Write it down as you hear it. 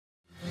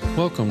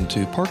Welcome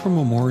to Parker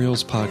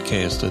Memorial's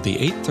podcast of the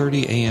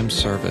 8:30 a.m.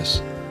 service.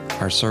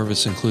 Our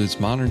service includes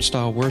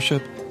modern-style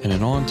worship and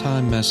an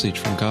on-time message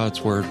from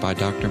God's Word by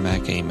Dr.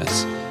 Mac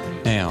Amos.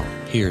 Now,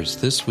 here's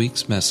this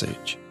week's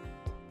message.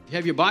 If you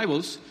have your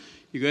Bibles,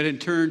 you go ahead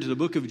and turn to the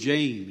book of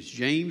James,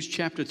 James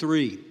chapter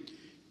 3.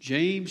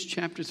 James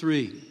chapter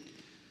 3.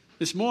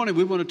 This morning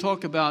we want to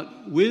talk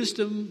about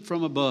wisdom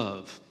from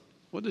above.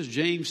 What does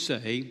James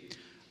say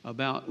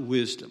about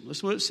wisdom?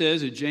 Listen to what it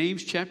says in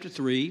James chapter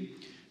 3,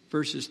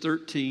 verses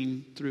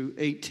 13 through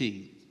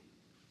 18.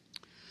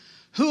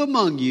 Who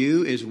among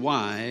you is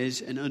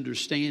wise and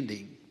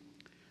understanding?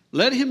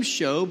 Let him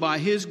show by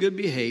his good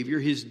behavior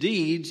his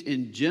deeds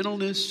in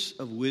gentleness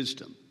of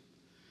wisdom.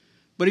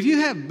 But if you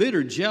have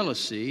bitter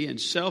jealousy and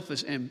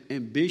selfish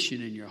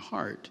ambition in your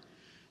heart,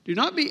 do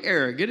not be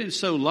arrogant and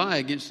so lie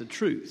against the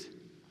truth.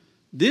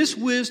 This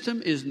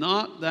wisdom is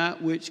not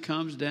that which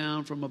comes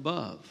down from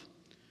above,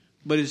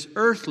 but is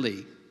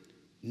earthly,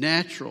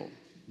 natural,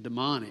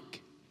 demonic.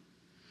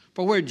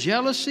 For where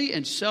jealousy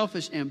and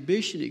selfish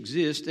ambition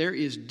exist, there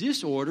is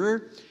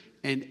disorder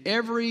and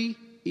every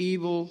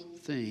evil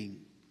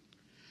thing.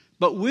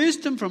 But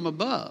wisdom from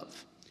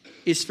above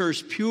is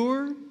first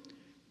pure,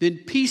 then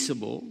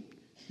peaceable,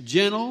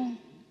 gentle,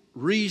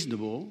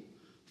 reasonable,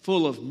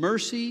 full of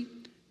mercy,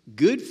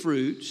 good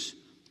fruits,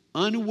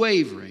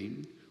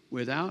 unwavering,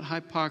 without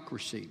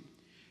hypocrisy.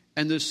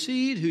 And the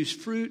seed whose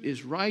fruit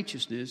is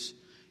righteousness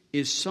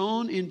is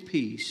sown in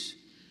peace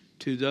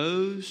to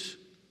those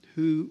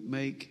who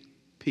make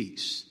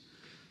peace.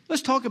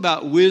 Let's talk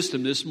about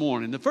wisdom this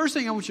morning. The first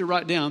thing I want you to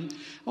write down,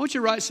 I want you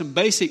to write some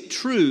basic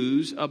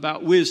truths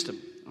about wisdom.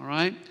 All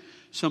right?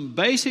 Some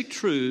basic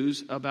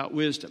truths about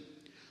wisdom.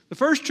 The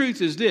first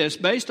truth is this: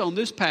 based on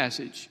this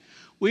passage,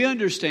 we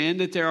understand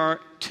that there are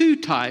two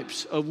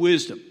types of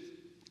wisdom.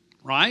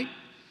 Right?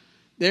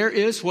 There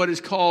is what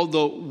is called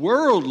the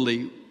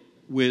worldly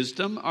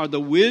wisdom, or the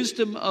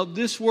wisdom of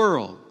this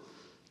world.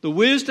 The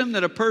wisdom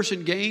that a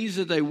person gains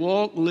as they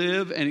walk,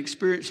 live, and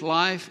experience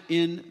life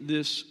in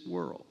this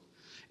world.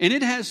 And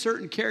it has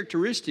certain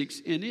characteristics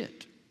in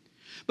it.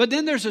 But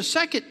then there's a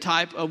second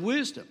type of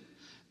wisdom.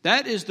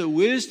 That is the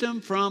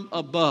wisdom from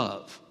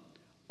above,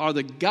 or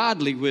the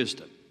godly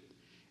wisdom.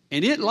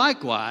 And it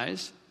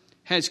likewise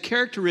has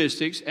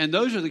characteristics, and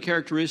those are the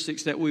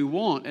characteristics that we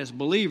want as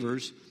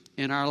believers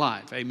in our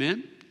life.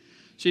 Amen?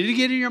 So you need to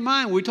get in your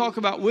mind, when we talk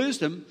about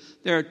wisdom,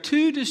 there are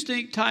two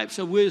distinct types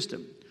of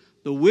wisdom.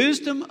 The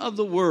wisdom of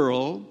the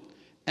world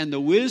and the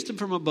wisdom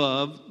from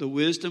above, the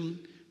wisdom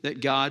that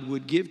God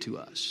would give to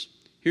us.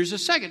 Here's the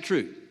second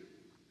truth.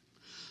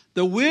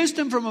 The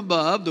wisdom from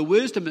above, the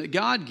wisdom that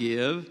God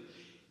gives,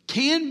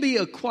 can be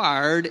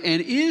acquired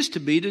and is to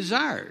be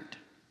desired.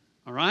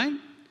 All right?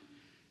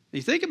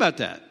 You think about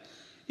that.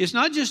 It's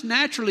not just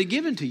naturally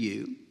given to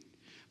you,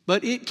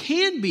 but it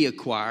can be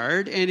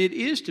acquired and it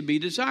is to be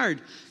desired.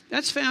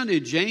 That's found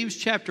in James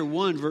chapter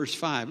 1, verse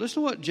 5. Listen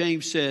to what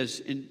James says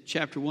in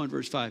chapter 1,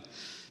 verse 5.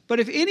 But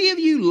if any of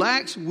you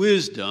lacks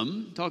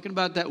wisdom, talking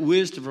about that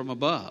wisdom from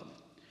above,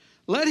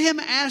 let him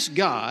ask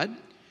God,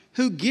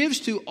 who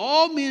gives to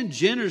all men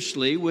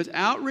generously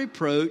without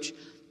reproach,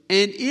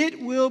 and it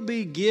will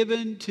be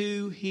given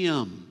to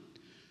him.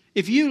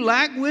 If you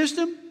lack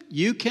wisdom,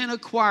 you can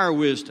acquire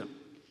wisdom.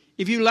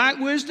 If you lack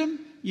wisdom,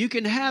 you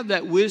can have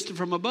that wisdom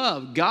from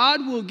above.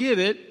 God will give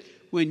it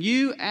when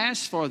you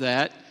ask for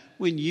that,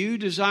 when you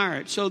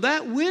desire it. So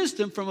that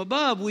wisdom from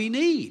above we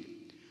need.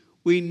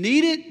 We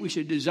need it, we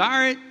should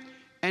desire it,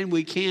 and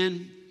we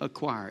can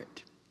acquire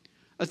it.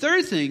 A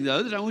third thing,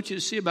 though, that I want you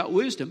to see about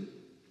wisdom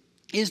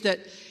is that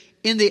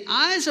in the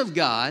eyes of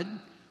God,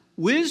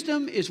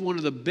 wisdom is one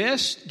of the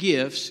best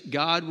gifts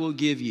God will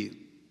give you.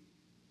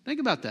 Think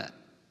about that.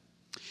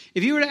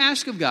 If you were to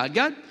ask of God,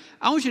 God,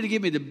 I want you to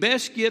give me the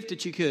best gift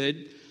that you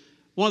could.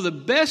 One of the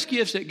best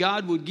gifts that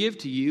God would give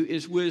to you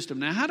is wisdom.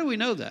 Now, how do we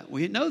know that?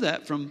 We know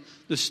that from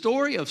the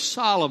story of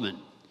Solomon.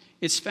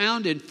 It's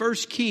found in 1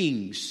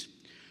 Kings.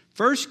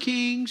 1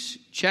 Kings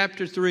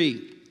chapter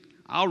 3.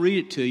 I'll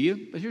read it to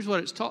you, but here's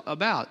what it's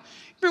about.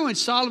 Remember when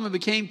Solomon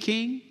became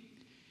king?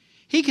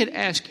 He could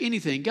ask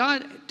anything.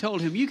 God told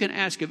him, you can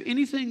ask of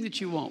anything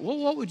that you want. Well,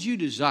 what would you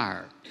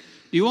desire?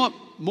 Do you want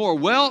more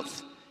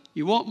wealth?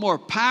 You want more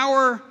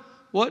power?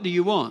 What do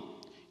you want?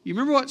 You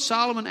remember what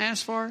Solomon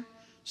asked for?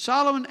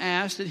 Solomon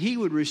asked that he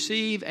would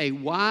receive a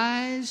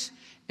wise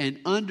and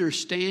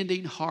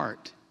understanding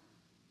heart.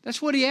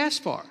 That's what he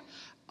asked for.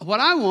 What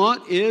I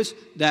want is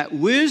that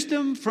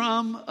wisdom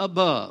from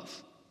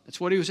above. That's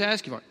what he was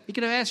asking for. He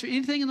could have asked for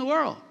anything in the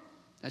world.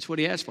 That's what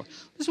he asked for.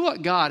 This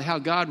is how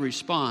God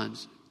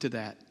responds to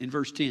that in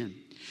verse 10.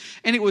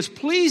 And it was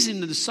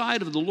pleasing to the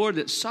sight of the Lord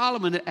that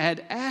Solomon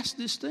had asked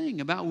this thing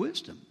about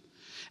wisdom.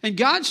 And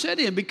God said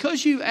to him,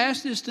 because you've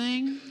asked this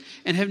thing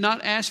and have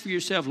not asked for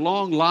yourself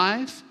long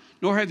life,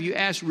 nor have you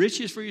asked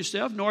riches for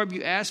yourself, nor have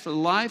you asked for the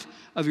life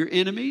of your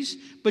enemies,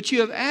 but you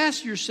have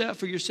asked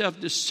for yourself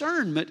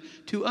discernment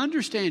to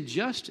understand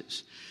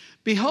justice.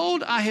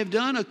 Behold, I have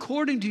done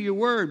according to your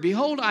word.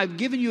 Behold, I've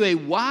given you a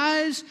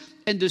wise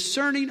and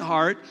discerning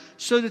heart,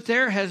 so that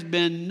there has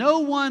been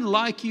no one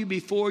like you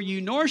before you,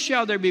 nor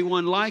shall there be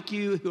one like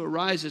you who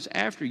arises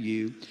after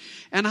you.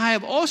 And I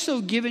have also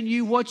given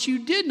you what you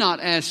did not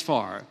ask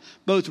for,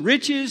 both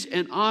riches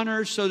and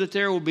honor, so that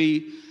there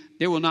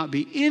will not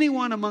be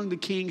anyone among the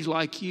kings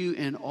like you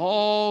in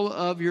all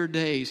of your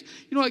days.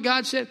 You know what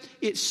God said?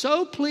 It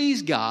so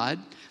pleased God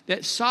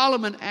that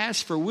Solomon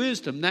asked for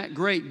wisdom, that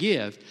great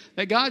gift,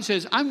 that God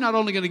says, I'm not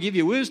only going to give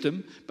you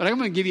wisdom, but I'm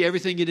going to give you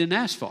everything you didn't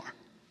ask for.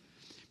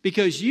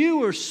 Because you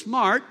were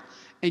smart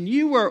and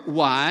you were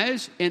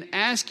wise in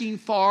asking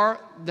for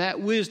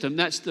that wisdom.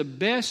 That's the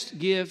best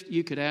gift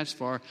you could ask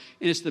for,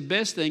 and it's the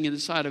best thing in the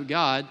sight of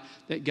God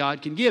that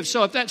God can give.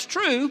 So if that's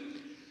true,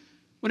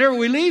 whenever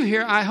we leave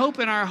here, I hope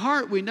in our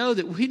heart we know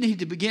that we need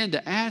to begin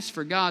to ask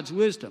for God's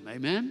wisdom.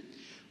 Amen?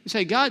 We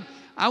say, God,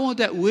 I want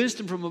that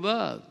wisdom from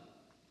above.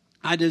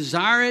 I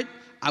desire it.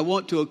 I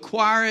want to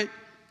acquire it.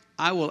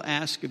 I will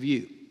ask of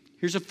you.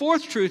 Here's a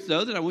fourth truth,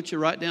 though, that I want you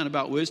to write down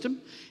about wisdom.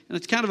 And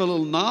it's kind of a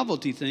little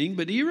novelty thing,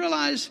 but do you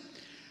realize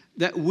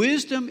that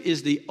wisdom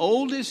is the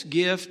oldest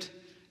gift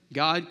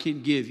God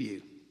can give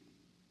you?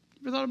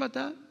 Ever thought about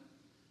that?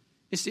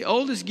 It's the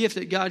oldest gift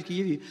that God can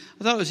give you.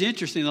 I thought it was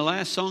interesting, the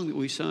last song that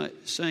we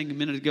sang a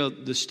minute ago,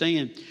 The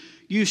Stand.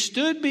 You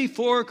stood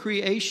before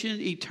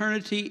creation,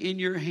 eternity in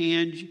your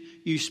hand.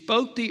 You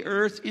spoke the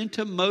earth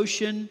into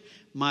motion,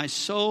 my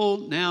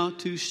soul now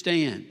to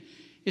stand.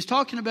 It's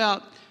talking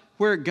about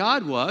where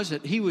God was,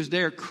 that he was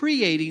there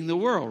creating the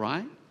world,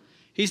 right?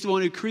 He's the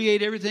one who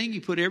created everything. He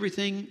put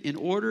everything in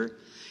order.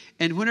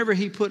 And whenever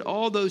he put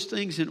all those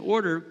things in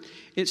order,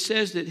 it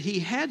says that he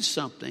had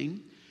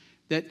something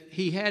that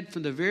he had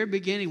from the very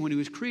beginning when he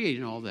was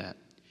creating all that.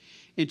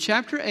 In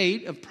chapter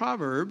 8 of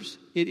Proverbs,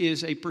 it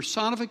is a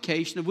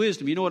personification of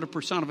wisdom. You know what a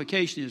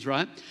personification is,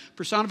 right?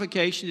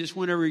 Personification is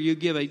whenever you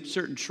give a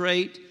certain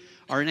trait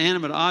or an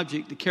animate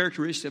object the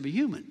characteristic of a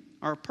human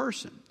or a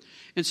person.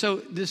 And so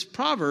this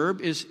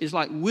proverb is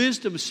like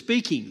wisdom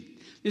speaking.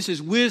 This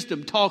is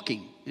wisdom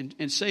talking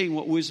and saying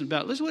what wisdom is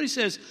about. Listen to what he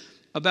says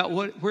about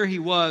where he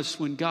was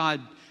when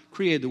God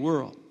created the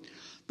world.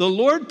 The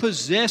Lord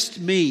possessed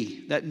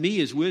me. That me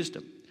is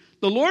wisdom.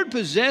 The Lord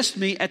possessed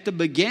me at the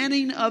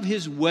beginning of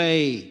his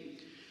way,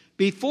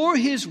 before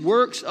his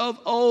works of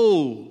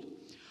old.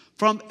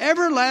 From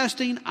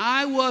everlasting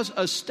I was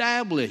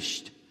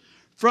established.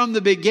 From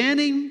the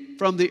beginning,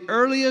 from the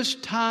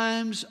earliest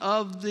times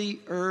of the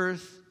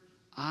earth,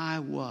 I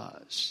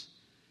was.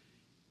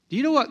 Do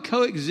you know what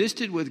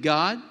coexisted with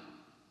God?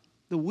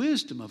 The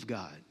wisdom of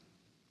God.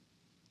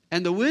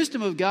 And the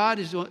wisdom of God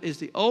is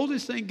the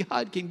oldest thing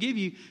God can give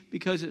you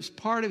because it's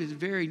part of his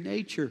very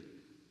nature.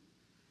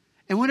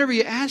 And whenever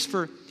you ask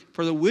for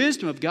the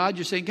wisdom of God,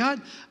 you're saying,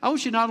 God, I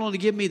want you not only to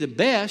give me the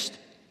best,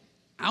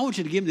 I want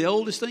you to give me the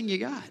oldest thing you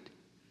got.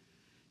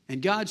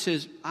 And God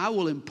says, I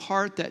will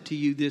impart that to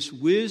you, this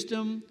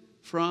wisdom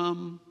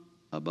from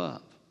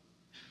above.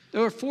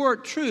 There are 4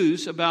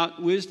 truths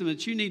about wisdom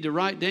that you need to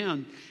write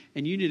down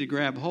and you need to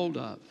grab hold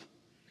of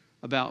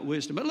about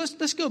wisdom. But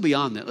let's go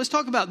beyond that. Let's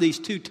talk about these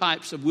 2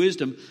 types of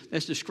wisdom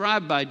that's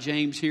described by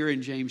James here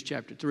in James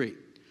chapter 3.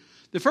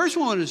 The first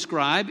one to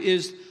describe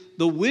is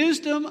the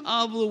wisdom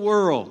of the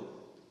world.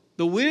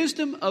 The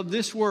wisdom of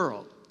this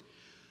world.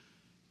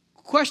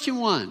 Question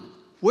 1.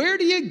 Where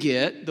do you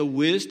get the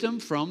wisdom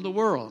from the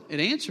world? It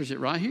answers it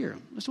right here.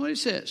 Listen to what it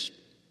says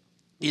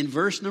in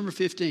verse number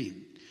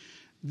 15.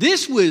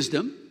 This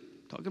wisdom,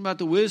 talking about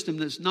the wisdom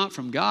that's not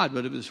from God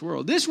but of this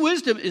world. This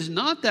wisdom is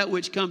not that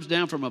which comes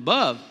down from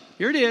above.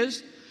 Here it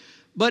is.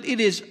 But it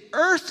is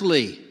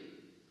earthly.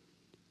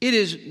 It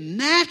is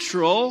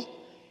natural.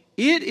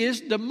 It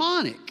is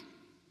demonic.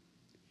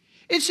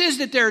 It says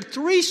that there are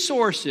 3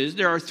 sources.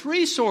 There are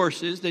 3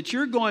 sources that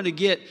you're going to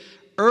get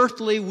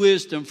earthly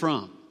wisdom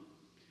from.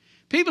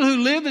 People who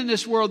live in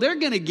this world, they're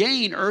going to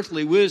gain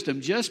earthly wisdom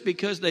just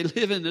because they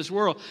live in this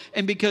world.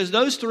 And because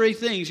those 3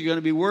 things are going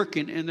to be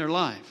working in their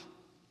life.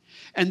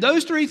 And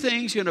those 3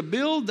 things are going to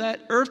build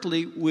that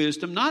earthly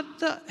wisdom, not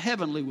the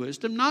heavenly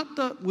wisdom, not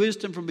the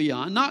wisdom from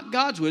beyond, not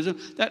God's wisdom.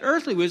 That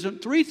earthly wisdom,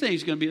 3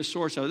 things are going to be a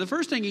source of it. The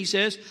first thing he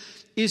says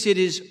is it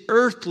is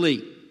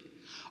earthly.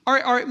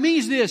 Or it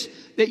means this,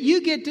 that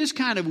you get this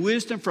kind of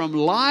wisdom from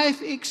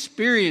life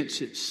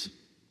experiences.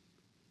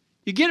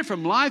 You get it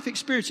from life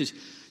experiences.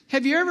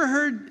 Have you ever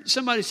heard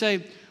somebody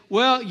say,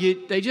 well,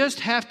 they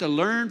just have to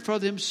learn for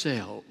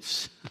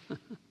themselves?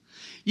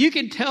 You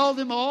can tell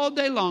them all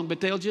day long, but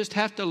they'll just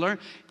have to learn.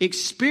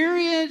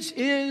 Experience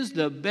is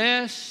the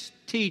best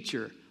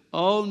teacher.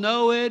 Oh,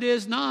 no, it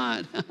is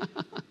not.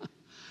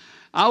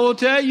 I will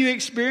tell you,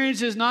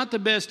 experience is not the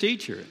best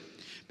teacher.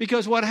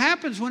 Because what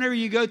happens whenever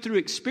you go through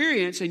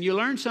experience and you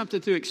learn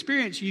something through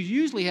experience, you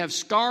usually have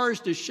scars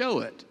to show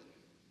it.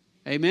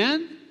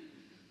 Amen?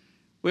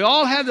 We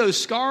all have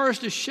those scars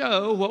to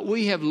show what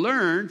we have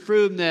learned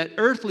from that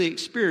earthly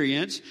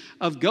experience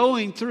of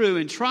going through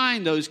and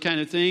trying those kind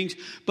of things.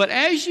 But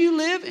as you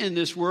live in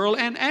this world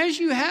and as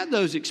you have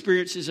those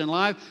experiences in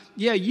life,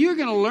 yeah, you're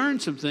going to learn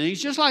some things,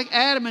 just like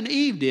Adam and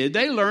Eve did.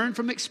 They learned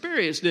from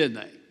experience, didn't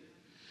they?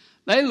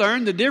 They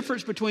learned the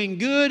difference between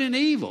good and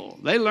evil.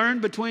 They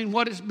learned between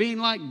what is being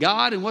like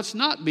God and what's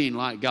not being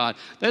like God.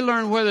 They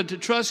learned whether to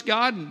trust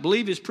God and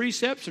believe His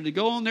precepts or to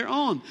go on their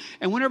own.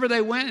 And whenever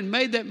they went and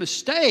made that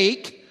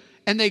mistake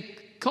and they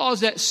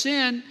caused that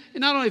sin, it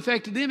not only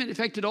affected them, it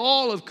affected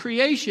all of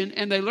creation,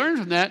 and they learned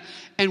from that.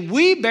 And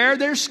we bear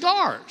their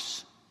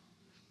scars.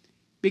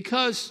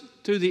 Because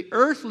through the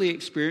earthly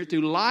experience,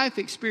 through life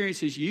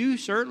experiences, you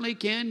certainly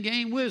can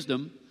gain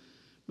wisdom,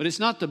 but it's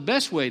not the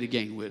best way to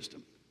gain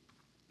wisdom.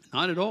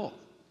 Not at all.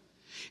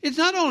 It's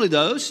not only,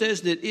 though,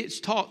 says that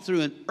it's taught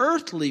through an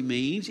earthly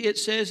means, it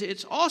says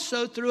it's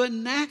also through a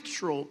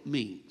natural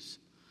means.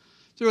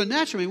 Through a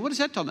natural means. What is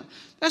that talking about?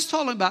 That's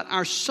talking about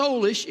our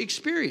soulish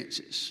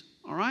experiences.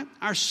 All right?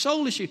 Our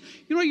soulish, you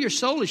know what your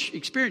soulish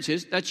experience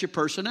is? That's your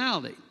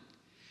personality.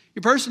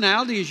 Your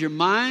personality is your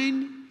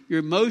mind, your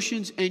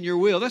emotions, and your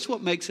will. That's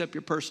what makes up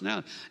your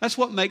personality. That's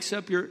what makes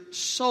up your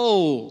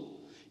soul.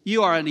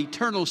 You are an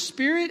eternal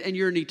spirit and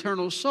you're an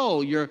eternal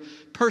soul. Your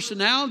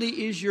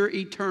personality is your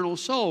eternal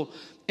soul.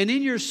 And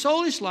in your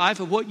soulish life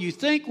of what you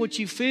think, what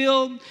you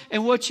feel,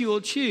 and what you will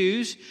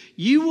choose,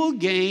 you will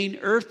gain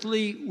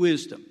earthly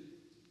wisdom.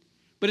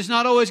 But it's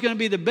not always going to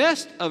be the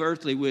best of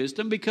earthly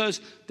wisdom,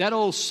 because that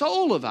old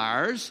soul of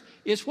ours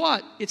is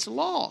what? It's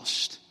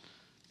lost.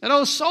 That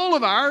old soul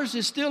of ours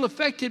is still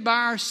affected by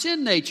our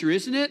sin nature,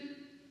 isn't it?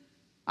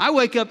 I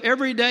wake up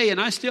every day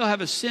and I still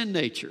have a sin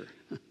nature.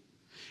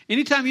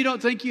 Anytime you don't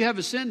think you have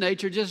a sin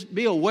nature, just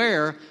be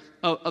aware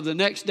of the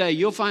next day.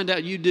 You'll find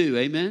out you do.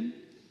 Amen?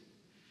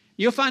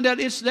 You'll find out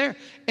it's there.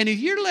 And if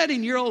you're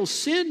letting your old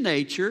sin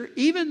nature,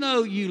 even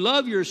though you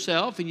love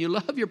yourself and you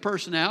love your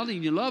personality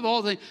and you love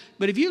all things,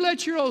 but if you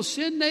let your old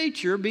sin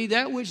nature be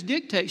that which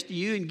dictates to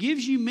you and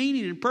gives you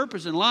meaning and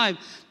purpose in life,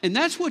 and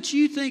that's what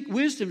you think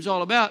wisdom's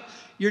all about,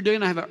 you're going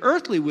to have an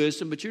earthly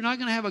wisdom, but you're not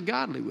going to have a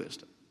godly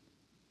wisdom.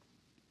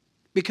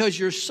 Because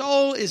your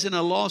soul is in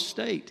a lost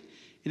state.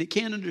 And it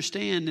can't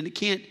understand and it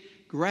can't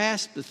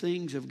grasp the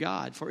things of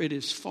God, for it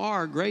is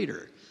far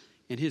greater,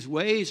 and His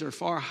ways are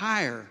far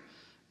higher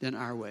than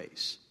our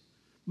ways.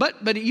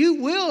 But you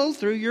will,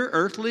 through your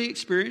earthly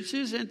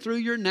experiences and through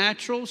your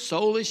natural,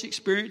 soulish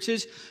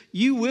experiences,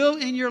 you will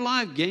in your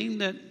life gain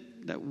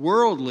that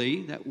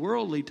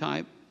worldly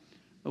type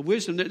of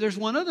wisdom. There's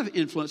one other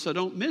influence, so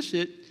don't miss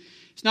it.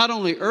 It's not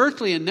only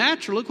earthly and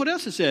natural. Look what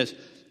else it says.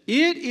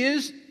 It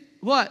is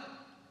what?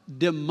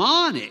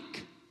 Demonic.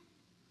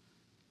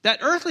 That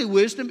earthly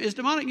wisdom is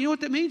demonic. You know what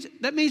that means?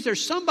 That means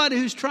there's somebody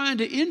who's trying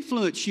to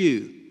influence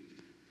you.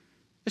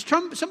 There's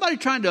somebody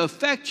trying to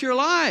affect your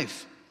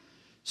life.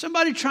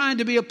 Somebody trying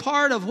to be a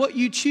part of what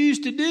you choose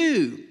to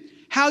do,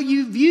 how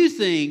you view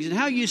things and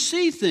how you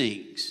see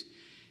things.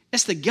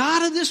 It's the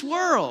God of this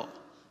world.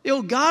 The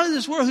old God of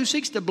this world who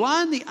seeks to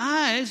blind the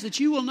eyes that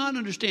you will not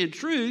understand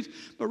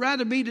truth, but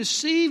rather be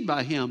deceived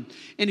by Him.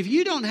 And if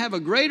you don't have a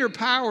greater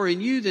power in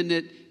you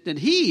than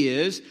He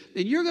is,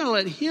 then you're going to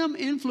let Him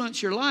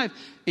influence your life.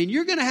 And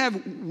you're going to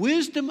have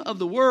wisdom of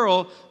the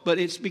world, but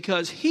it's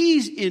because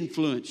He's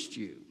influenced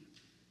you.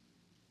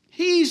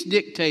 He's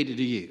dictated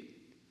to you,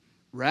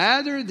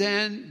 rather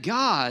than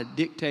God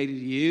dictating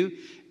to you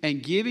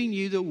and giving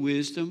you the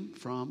wisdom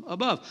from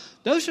above.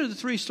 Those are the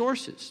three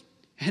sources.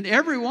 And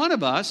every one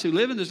of us who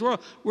live in this world,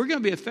 we're going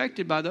to be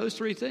affected by those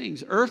three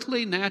things: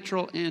 earthly,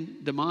 natural,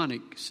 and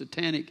demonic,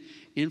 satanic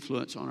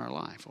influence on our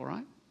life, all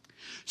right?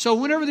 So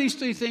whenever these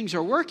three things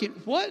are working,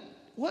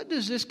 what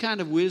does this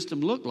kind of wisdom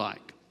look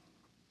like?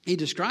 He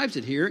describes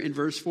it here in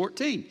verse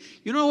 14.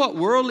 You know what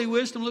worldly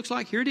wisdom looks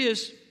like? Here it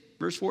is,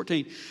 verse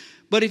 14.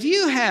 But if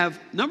you have,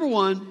 number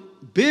one,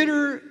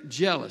 bitter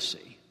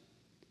jealousy.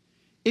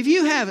 If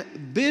you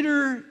have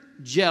bitter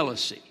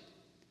jealousy.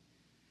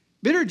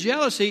 Bitter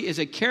jealousy is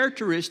a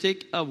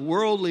characteristic of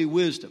worldly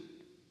wisdom,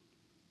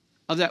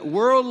 of that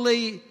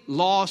worldly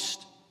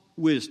lost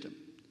wisdom.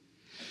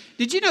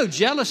 Did you know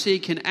jealousy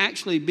can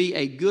actually be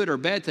a good or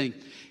bad thing?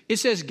 It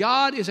says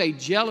God is a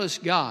jealous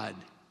God.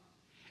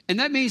 And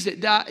that means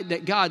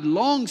that God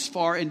longs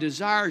for and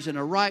desires in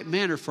a right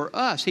manner for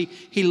us.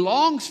 He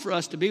longs for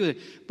us to be with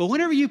it. But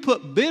whenever you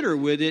put bitter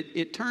with it,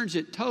 it turns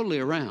it totally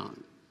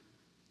around.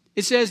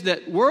 It says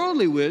that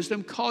worldly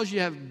wisdom causes you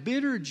to have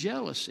bitter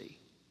jealousy.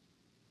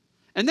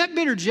 And that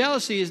bitter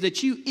jealousy is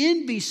that you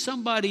envy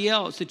somebody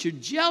else, that you're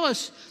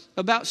jealous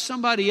about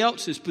somebody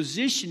else's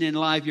position in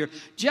life. You're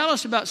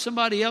jealous about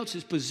somebody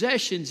else's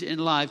possessions in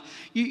life.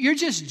 You're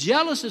just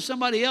jealous of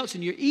somebody else,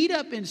 and you eat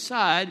up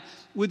inside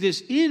with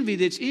this envy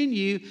that's in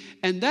you,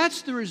 and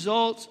that's the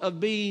result of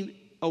being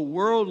a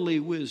worldly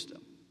wisdom.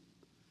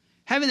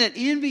 Having that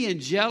envy and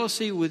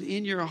jealousy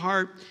within your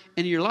heart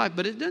and in your life.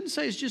 But it doesn't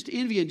say it's just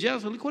envy and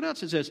jealousy. Look what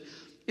else it says.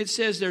 It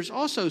says there's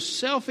also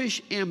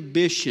selfish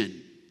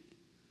ambition.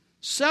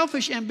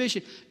 Selfish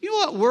ambition. You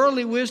know what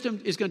worldly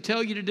wisdom is going to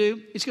tell you to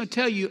do? It's going to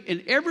tell you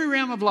in every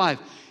realm of life,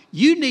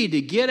 you need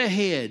to get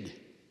ahead.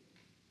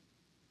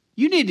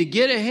 You need to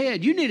get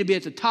ahead. You need to be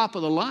at the top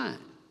of the line.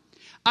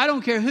 I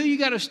don't care who you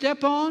got to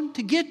step on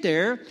to get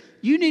there.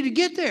 You need to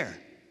get there.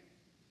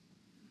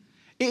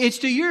 It's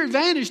to your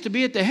advantage to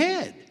be at the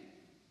head.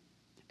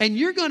 And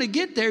you're going to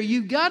get there.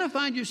 You've got to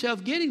find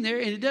yourself getting there.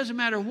 And it doesn't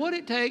matter what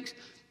it takes.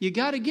 You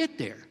got to get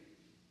there.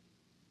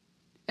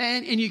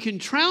 And you can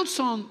trounce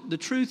on the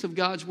truth of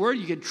God's word.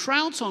 You can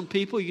trounce on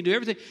people. You can do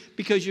everything.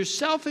 Because your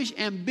selfish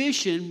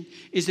ambition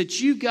is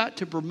that you've got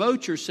to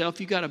promote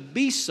yourself. You've got to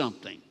be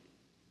something.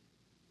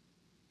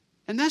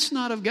 And that's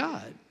not of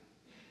God.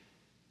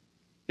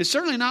 It's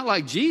certainly not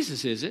like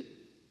Jesus, is it?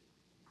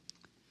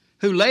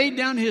 Who laid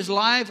down his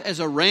life as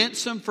a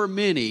ransom for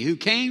many, who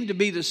came to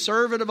be the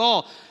servant of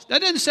all.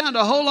 That doesn't sound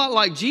a whole lot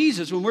like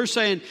Jesus when we're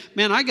saying,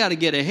 man, I got to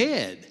get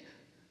ahead.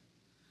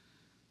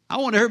 I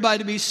want everybody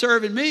to be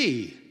serving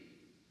me.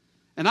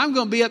 And I'm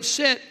going to be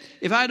upset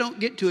if I don't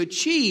get to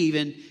achieve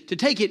and to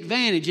take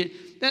advantage.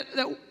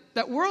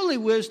 That worldly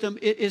wisdom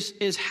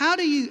is how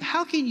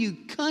can you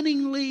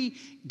cunningly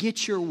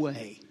get your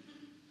way?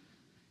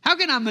 How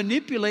can I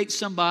manipulate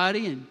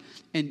somebody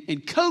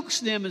and coax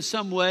them in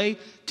some way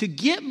to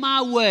get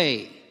my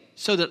way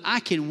so that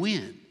I can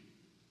win?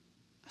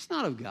 That's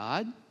not of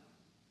God.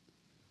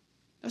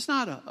 That's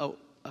not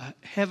a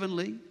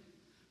heavenly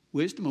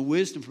wisdom, a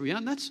wisdom from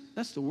beyond.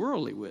 That's the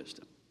worldly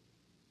wisdom,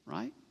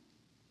 right?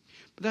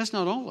 But that's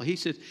not all. He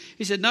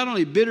said not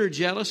only bitter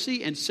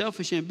jealousy and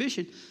selfish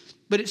ambition,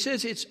 but it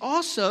says it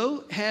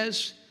also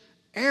has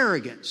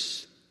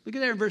arrogance. Look at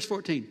there in verse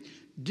 14.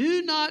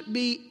 Do not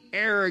be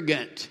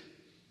arrogant.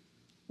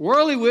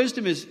 Worldly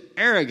wisdom is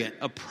arrogant,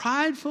 a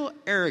prideful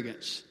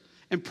arrogance.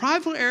 And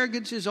prideful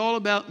arrogance is all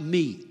about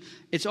me.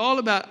 It's all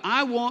about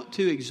I want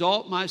to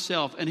exalt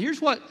myself. And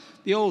here's what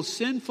the old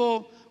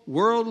sinful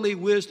worldly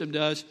wisdom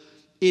does.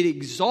 It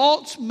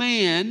exalts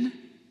man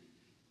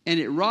and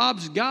it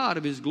robs God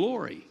of his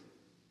glory.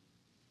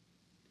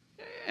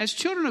 As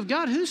children of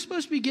God, who's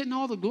supposed to be getting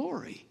all the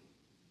glory?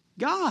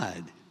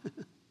 God.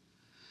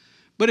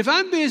 But if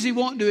I'm busy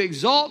wanting to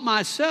exalt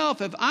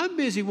myself, if I'm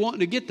busy wanting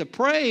to get the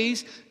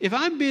praise, if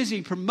I'm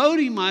busy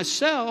promoting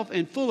myself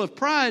and full of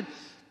pride,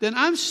 then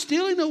I'm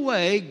stealing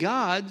away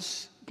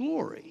God's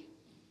glory.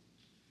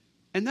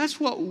 And that's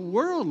what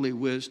worldly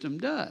wisdom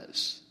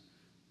does.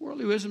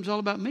 Worldly wisdom is all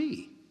about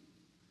me.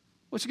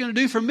 What's it going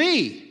to do for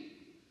me?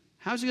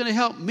 How's it going to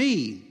help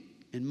me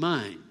and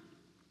mine?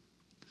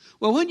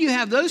 Well, when you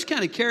have those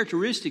kind of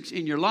characteristics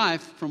in your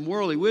life from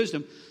worldly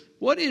wisdom,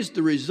 what is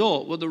the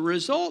result? Well, the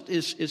result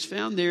is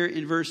found there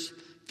in verse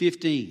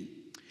 15.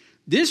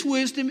 This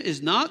wisdom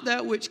is not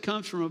that which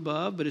comes from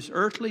above, but is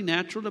earthly,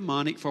 natural,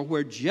 demonic. For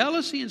where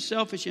jealousy and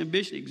selfish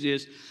ambition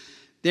exist,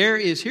 there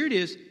is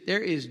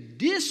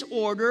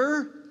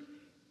disorder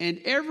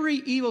and every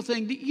evil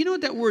thing. You know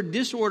what that word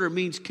disorder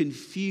means?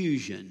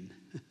 Confusion.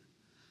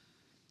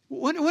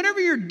 Whenever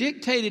you're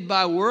dictated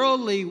by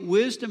worldly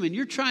wisdom and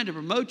you're trying to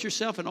promote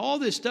yourself and all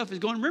this stuff is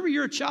going, remember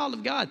you're a child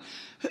of God.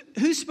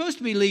 Who's supposed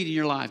to be leading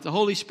your life? The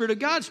Holy Spirit of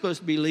God is supposed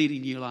to be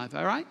leading your life,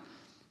 all right?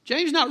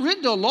 James is not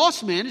written to a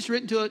lost man. It's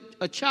written to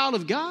a child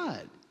of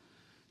God.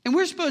 And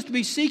we're supposed to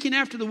be seeking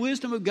after the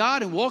wisdom of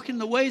God and walking in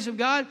the ways of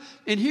God.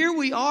 And here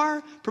we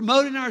are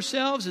promoting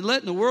ourselves and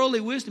letting the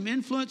worldly wisdom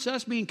influence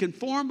us, being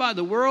conformed by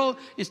the world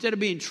instead of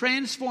being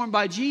transformed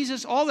by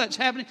Jesus. All that's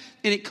happening,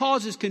 and it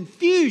causes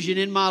confusion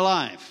in my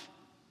life.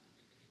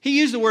 He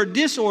used the word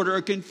disorder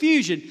or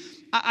confusion.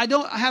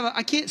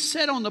 I can't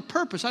set on the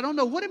purpose. I don't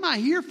know, what am I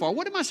here for?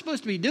 What am I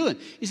supposed to be doing?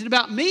 Is it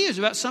about me or is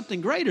it about something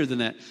greater than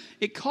that?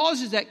 It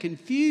causes that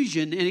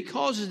confusion and it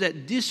causes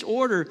that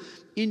disorder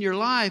in your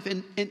life,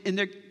 and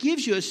there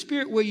gives you a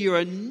spirit where you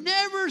are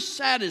never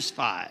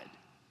satisfied.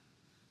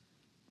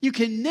 You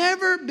can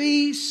never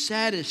be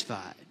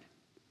satisfied.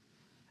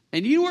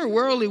 And you know where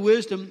worldly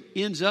wisdom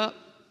ends up?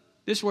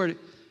 This word,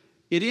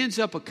 it ends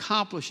up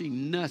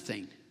accomplishing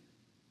nothing.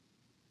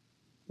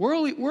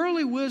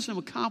 Worldly wisdom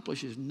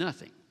accomplishes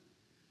nothing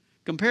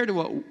compared to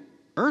what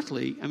our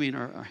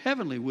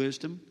heavenly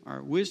wisdom,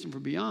 our wisdom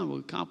from beyond, will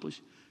accomplish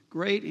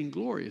great and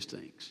glorious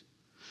things.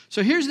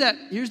 So here's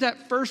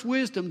that first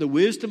wisdom, the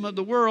wisdom of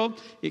the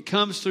world. It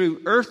comes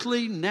through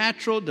earthly,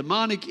 natural,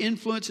 demonic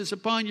influences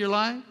upon your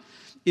life.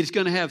 It's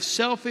going to have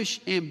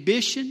selfish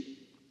ambition.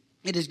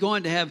 It is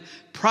going to have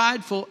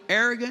prideful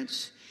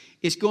arrogance.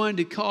 It's going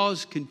to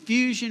cause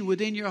confusion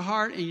within your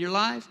heart and your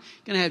life.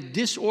 It's going to have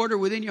disorder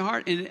within your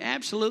heart, and it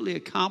absolutely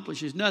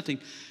accomplishes nothing.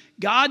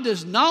 God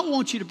does not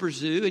want you to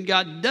pursue, and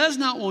God does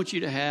not want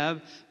you to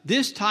have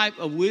this type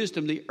of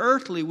wisdom. The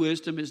earthly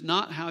wisdom is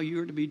not how you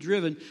are to be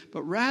driven,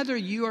 but rather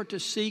you are to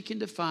seek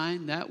and to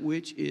find that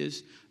which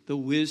is the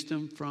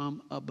wisdom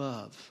from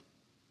above.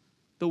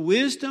 The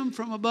wisdom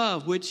from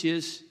above, which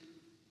is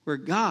where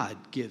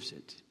God gives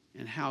it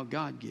and how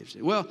God gives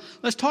it. Well,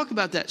 let's talk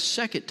about that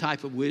second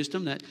type of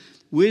wisdom, that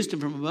wisdom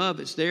from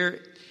above. It's there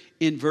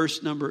in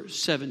verse number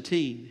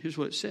 17. Here's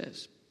what it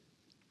says.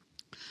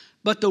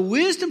 But the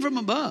wisdom from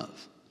above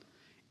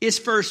is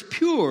first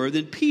pure,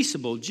 then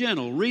peaceable,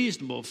 gentle,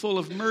 reasonable, full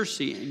of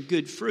mercy and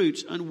good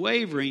fruits,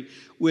 unwavering,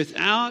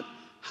 without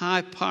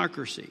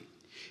hypocrisy.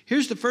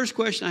 Here's the first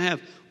question I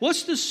have.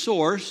 What's the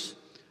source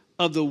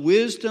of the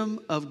wisdom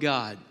of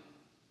God?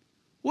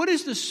 What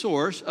is the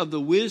source of the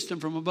wisdom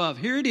from above?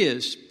 Here it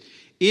is.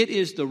 It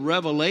is the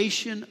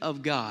revelation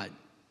of God.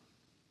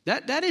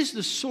 That is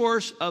the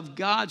source of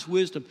God's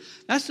wisdom.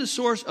 That's the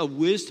source of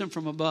wisdom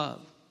from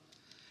above.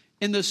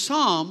 In the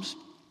Psalms,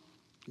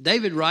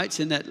 David writes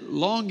in that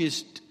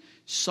longest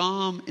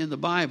psalm in the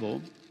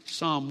Bible,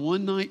 Psalm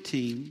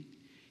 119,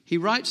 he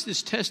writes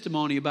this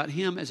testimony about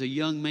him as a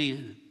young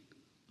man.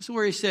 Listen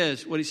where he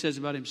says what he says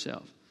about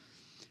himself.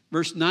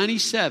 Verse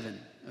 97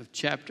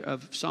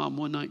 of Psalm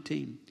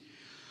 119.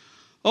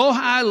 Oh,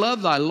 how I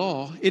love thy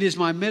law. It is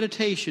my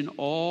meditation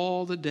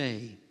all the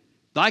day.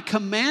 Thy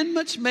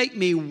commandments make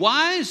me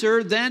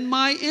wiser than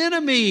my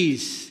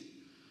enemies,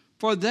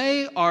 for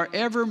they are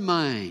ever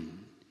mine.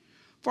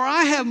 For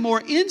I have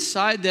more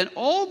insight than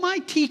all my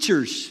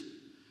teachers,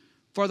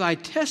 for thy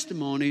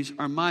testimonies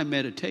are my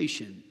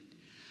meditation.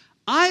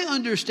 I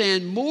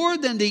understand more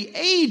than the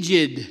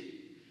aged,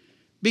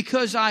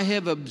 because I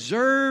have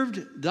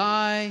observed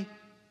thy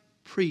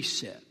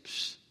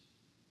precepts.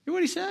 Hear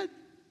what he said?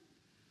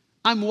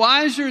 I'm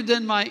wiser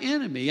than my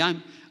enemy.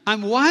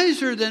 I'm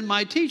wiser than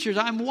my teachers.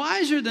 I'm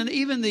wiser than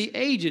even the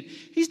aged.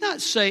 He's not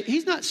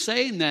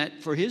saying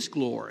that for his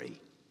glory.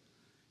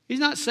 He's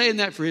not saying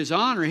that for his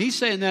honor. He's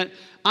saying that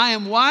I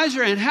am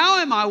wiser. And how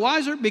am I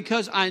wiser?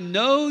 Because I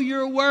know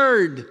your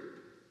word.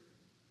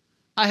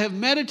 I have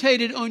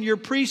meditated on your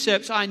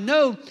precepts. I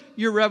know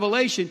your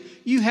revelation.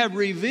 You have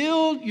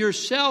revealed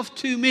yourself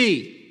to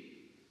me.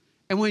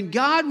 And when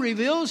God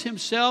reveals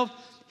himself,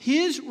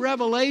 his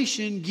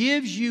revelation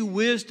gives you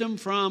wisdom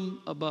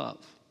from above.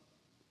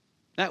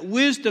 That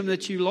wisdom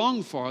that you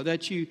long for,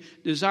 that you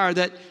desire,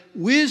 that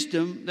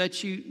wisdom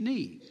that you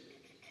need.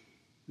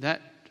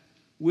 That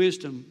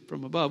wisdom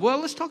from above. Well,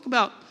 let's talk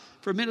about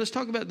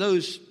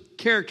those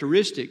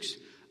characteristics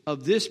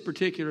of this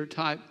particular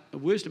type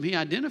of wisdom. He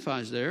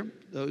identifies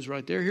those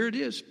right there. Here it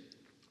is.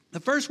 The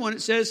first one,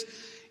 it says,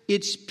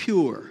 it's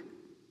pure.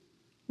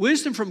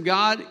 Wisdom from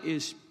God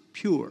is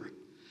pure.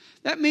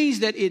 That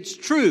means that it's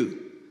true.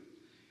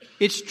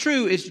 It's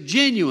true. It's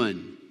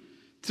genuine.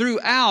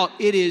 Throughout,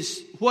 it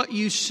is what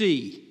you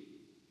see.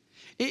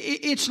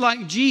 It's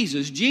like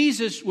Jesus.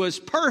 Jesus was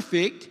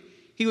perfect.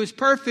 He was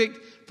perfect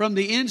from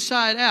the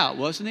inside out,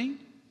 wasn't he?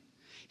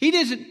 He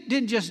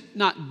didn't just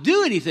not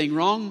do anything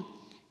wrong.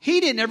 He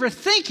didn't ever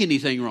think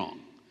anything wrong.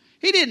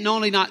 He didn't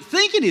only not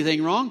think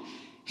anything wrong,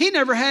 he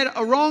never had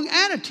a wrong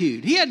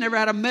attitude. He had never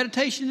had a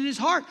meditation in his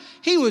heart.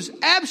 He was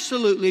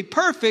absolutely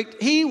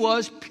perfect. He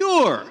was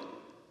pure.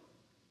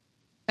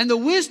 And the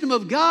wisdom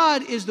of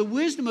God is the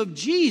wisdom of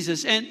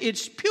Jesus, and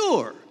it's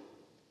pure.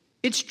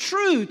 It's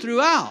true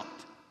throughout.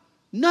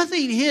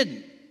 Nothing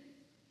hidden.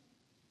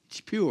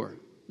 It's pure.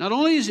 Not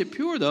only is it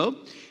pure, though,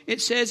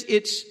 it says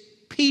it's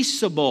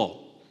peaceable.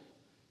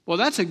 Well,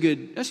 that's a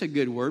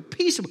good word.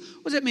 Peaceable.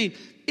 What does that mean?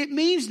 It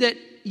means that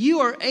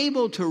you are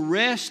able to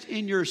rest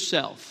in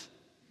yourself.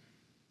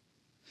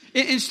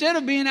 Instead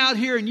of being out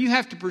here and you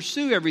have to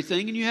pursue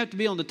everything and you have to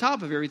be on the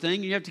top of everything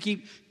and you have to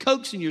keep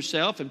coaxing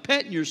yourself and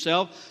petting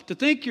yourself to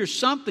think you're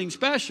something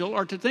special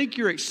or to think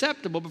you're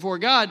acceptable before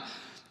God,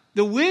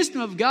 the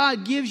wisdom of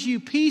God gives you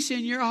peace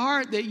in your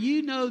heart that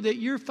you know that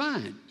you're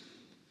fine.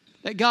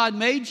 That God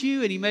made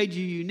you and he made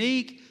you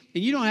unique.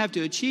 And you don't have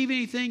to achieve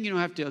anything. You don't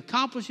have to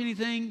accomplish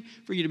anything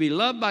for you to be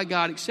loved by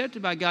God,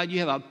 accepted by God. You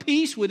have a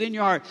peace within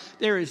your heart.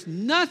 There is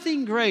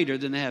nothing greater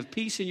than to have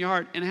peace in your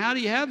heart. And how do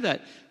you have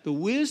that? The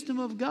wisdom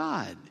of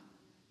God.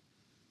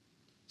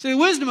 See, the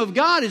wisdom of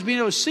God is being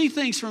able to see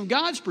things from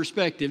God's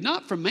perspective,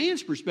 not from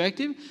man's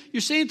perspective.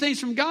 You're seeing things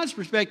from God's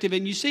perspective,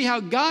 and you see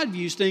how God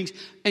views things.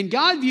 And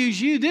God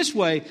views you this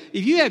way.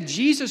 If you have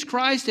Jesus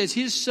Christ as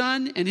his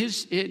Son and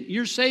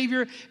your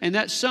Savior, and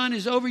that Son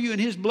is over you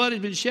and his blood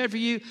has been shed for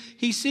you,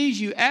 he sees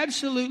you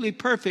absolutely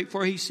perfect,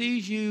 for he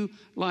sees you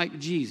like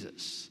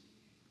Jesus.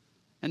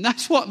 And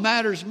that's what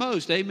matters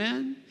most,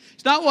 amen?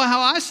 It's not how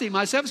I see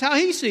myself, it's how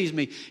he sees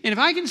me. And if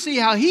I can see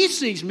how he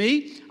sees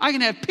me, I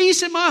can have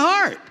peace in my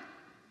heart.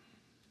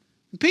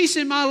 Peace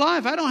in my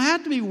life. I don't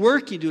have to be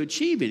working to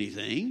achieve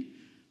anything.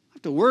 I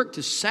have to work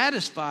to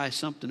satisfy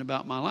something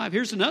about my life.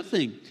 Here's another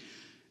thing.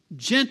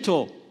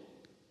 Gentle.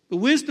 The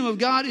wisdom of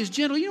God is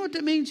gentle. You know what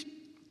that means?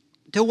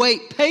 To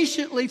wait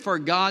patiently for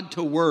God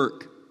to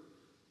work.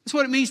 That's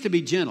what it means to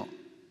be gentle.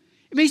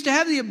 It means to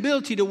have the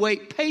ability to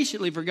wait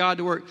patiently for God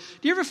to work.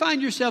 Do you ever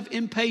find yourself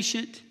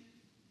impatient?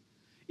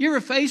 You ever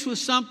faced with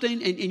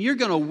something and you're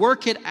going to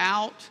work it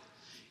out?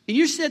 And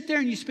you sit there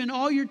and you spend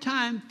all your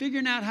time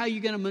figuring out how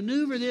you're going to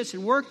maneuver this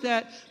and work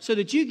that so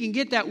that you can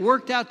get that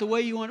worked out the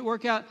way you want it to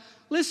work out.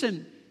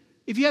 Listen,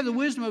 if you have the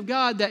wisdom of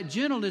God, that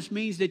gentleness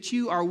means that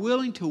you are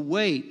willing to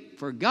wait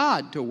for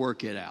God to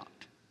work it out.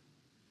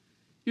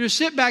 You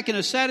sit back in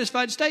a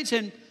satisfied state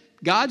saying,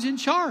 God's in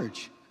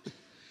charge.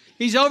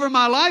 He's over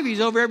my life. He's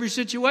over every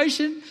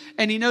situation.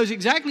 And He knows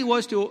exactly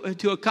what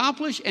to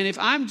accomplish. And if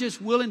I'm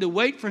just willing to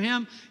wait for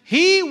Him,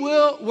 He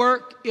will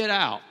work it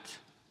out.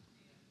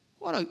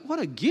 What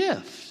a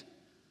gift.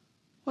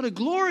 What a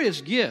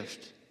glorious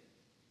gift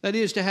that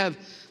is to have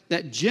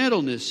that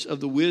gentleness of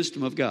the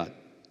wisdom of God.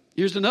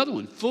 Here's another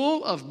one.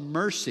 Full of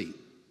mercy.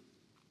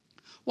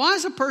 Why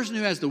is a person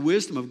who has the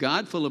wisdom of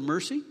God full of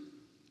mercy?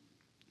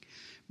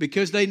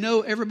 Because they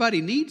know everybody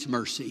needs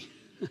mercy.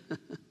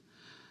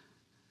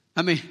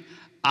 I mean,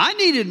 I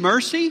needed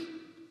mercy,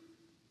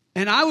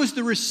 and I was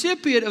the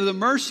recipient of the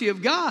mercy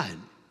of God.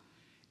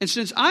 And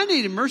since I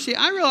needed mercy,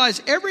 I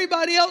realized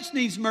everybody else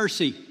needs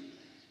mercy.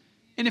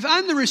 And if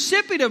I'm the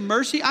recipient of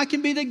mercy, I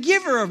can be the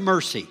giver of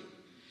mercy.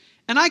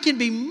 And I can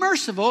be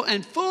merciful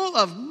and full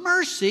of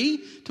mercy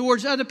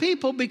towards other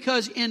people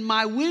because in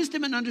my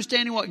wisdom and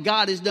understanding what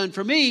God has done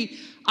for me,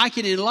 I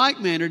can in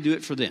like manner do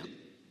it for them.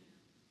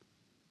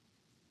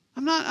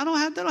 They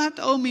don't have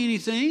to owe me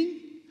anything.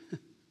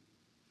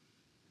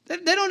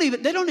 They don't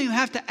even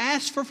have to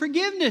ask for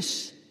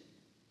forgiveness.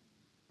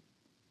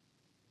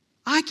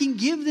 I can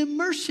give them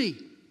mercy,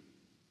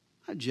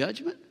 not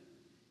judgment.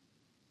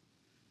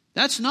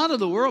 That's not of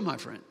the world, my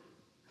friend.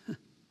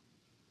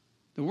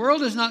 The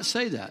world does not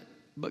say that,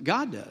 but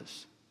God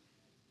does.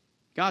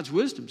 God's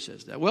wisdom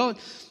says that. Well,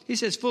 He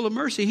says full of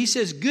mercy. He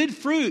says good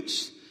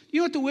fruits.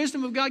 You know what the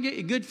wisdom of God gets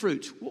you? Good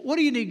fruits. What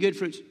do you need good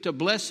fruits? To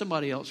bless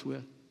somebody else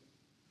with.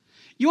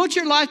 You want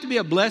your life to be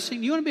a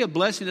blessing? You want to be a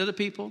blessing to other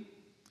people?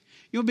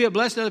 You want to be a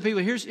blessing to other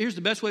people? Here's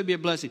the best way to be a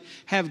blessing.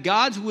 Have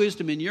God's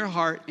wisdom in your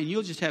heart, and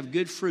you'll just have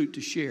good fruit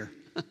to share.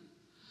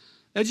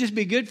 That'll just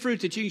be good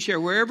fruit that you can share.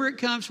 Wherever it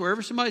comes,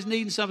 wherever somebody's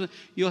needing something,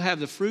 you'll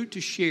have the fruit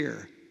to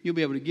share. You'll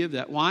be able to give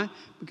that. Why?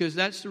 Because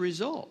that's the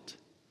result.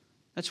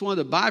 That's one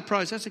of the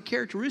byproducts. That's a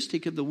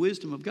characteristic of the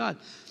wisdom of God.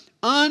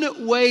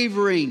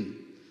 Unwavering.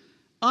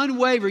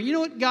 Unwavering. You know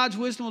what God's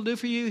wisdom will do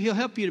for you? He'll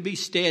help you to be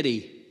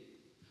steady.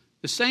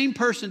 The same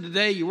person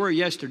today you were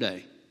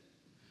yesterday.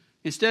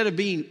 Instead of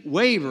being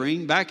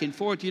wavering back and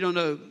forth, you don't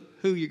know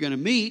who you're going to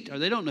meet, or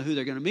they don't know who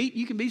they're going to meet,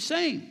 you can be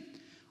same.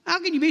 How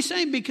can you be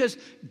same? Because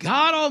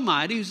God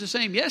Almighty, who's the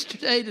same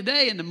yesterday,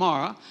 today, and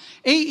tomorrow,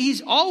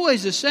 He's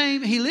always the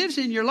same. He lives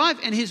in your life,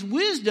 and His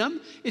wisdom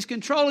is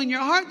controlling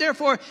your heart.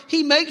 Therefore,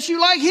 He makes you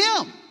like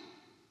Him.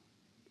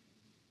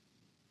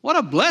 What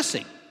a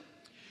blessing.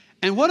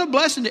 And what a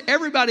blessing to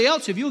everybody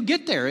else if you'll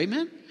get there,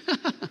 amen?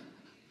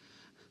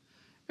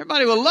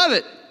 Everybody will love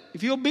it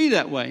if you'll be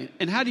that way.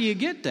 And how do you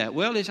get that?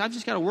 Well, I've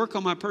just got to work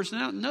on my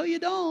personality. No, you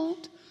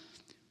don't.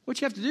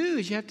 What you have to do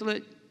is you have to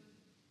let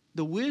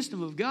the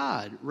wisdom of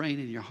God reign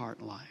in your heart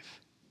and life.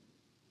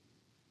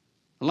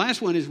 The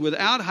last one is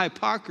without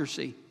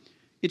hypocrisy.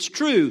 It's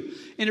true.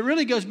 And it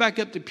really goes back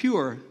up to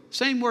pure.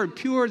 Same word,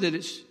 pure, that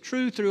it's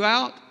true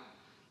throughout.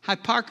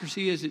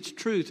 Hypocrisy is it's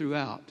true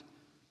throughout.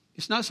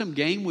 It's not some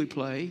game we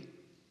play,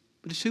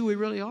 but it's who we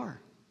really are.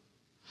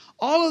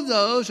 All of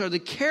those are the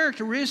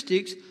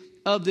characteristics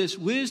of this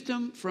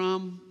wisdom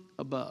from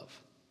above.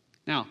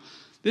 Now,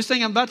 this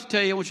thing I'm about to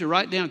tell you, I want you to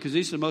write down because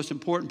this is the most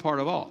important part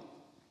of all.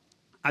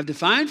 I've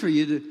defined for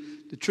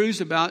you the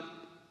truths about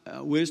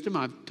wisdom.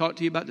 I've talked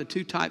to you about the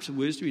two types of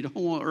wisdom. You don't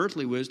want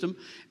earthly wisdom,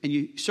 and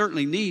you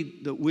certainly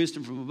need the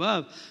wisdom from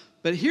above.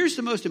 But here's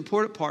the most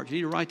important part. You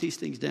need to write these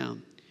things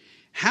down.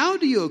 How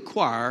do you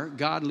acquire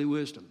godly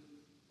wisdom?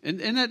 And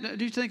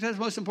do you think that's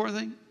the most important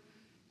thing?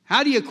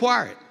 How do you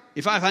acquire it?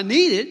 If I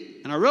need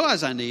it, and I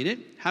realize I need it,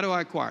 how do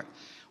I acquire it?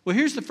 Well,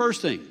 here's the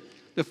first thing.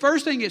 The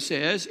first thing it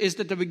says is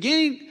that the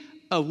beginning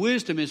of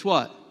wisdom is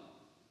what?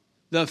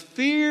 The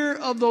fear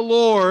of the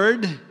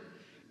Lord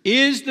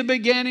is the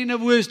beginning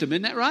of wisdom.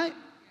 Isn't that right?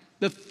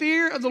 The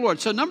fear of the Lord.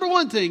 So number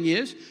one thing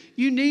is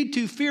you need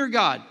to fear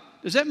God.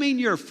 Does that mean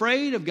you're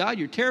afraid of God?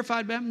 You're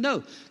terrified about Him?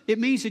 No. It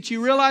means that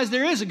you realize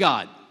there is a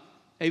God.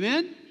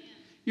 Amen?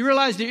 You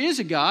realize there is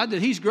a God,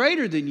 that He's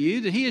greater than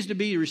you, that He is to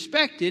be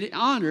respected,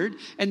 honored,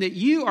 and that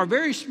you are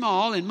very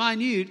small and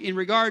minute in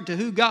regard to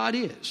who God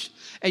is.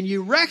 And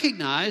you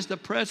recognize the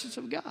presence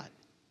of God.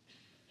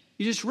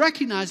 You just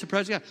recognize the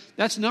presence of God.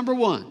 That's number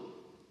one.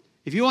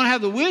 If you want to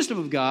have the wisdom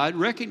of God,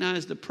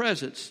 recognize the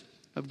presence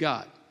of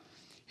God.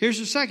 Here's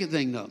the second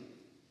thing, though.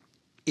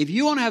 If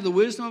you want to have the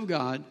wisdom of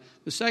God,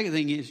 the second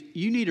thing is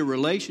you need a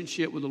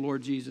relationship with the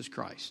Lord Jesus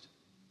Christ.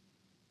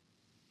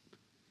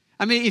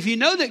 I mean, if you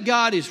know that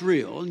God is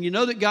real and you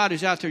know that God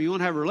is out there and you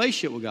want to have a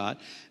relationship with God,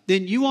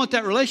 then you want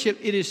that relationship.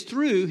 It is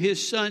through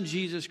His Son,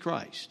 Jesus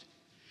Christ.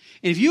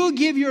 And if you will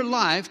give your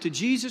life to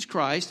Jesus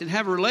Christ and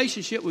have a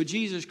relationship with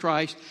Jesus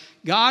Christ,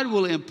 God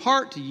will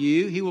impart to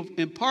you, He will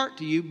impart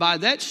to you by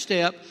that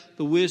step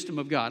the wisdom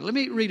of God. Let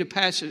me read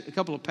a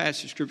couple of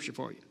passages of Scripture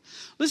for you.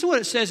 Listen to what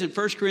it says in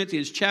 1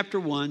 Corinthians chapter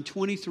 1,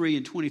 23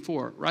 and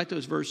 24. Write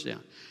those verses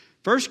down.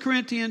 1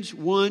 Corinthians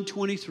 1,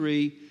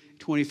 23,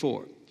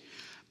 24.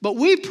 But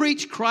we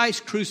preach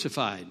Christ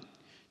crucified,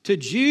 to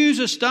Jews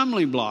a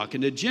stumbling block,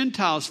 and to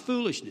Gentiles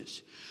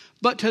foolishness.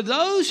 But to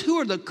those who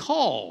are the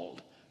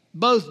called,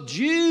 both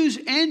Jews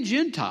and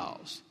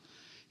Gentiles,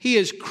 He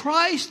is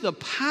Christ, the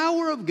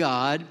power of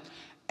God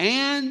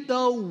and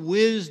the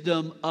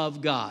wisdom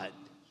of God.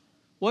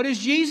 What is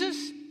Jesus?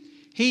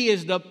 He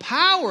is the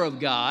power of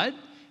God,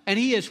 and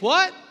He is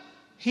what?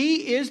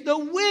 He is the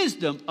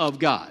wisdom of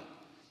God.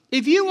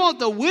 If you want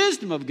the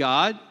wisdom of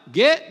God,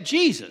 get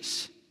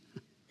Jesus.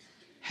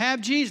 Have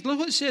Jesus. Look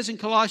what it says in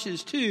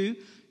Colossians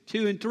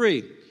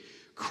 2:2-3.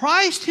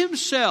 Christ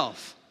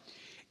Himself,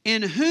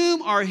 in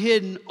whom are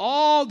hidden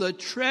all the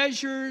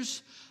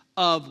treasures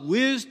of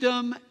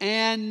wisdom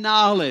and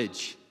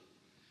knowledge.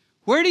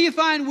 Where do you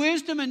find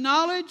wisdom and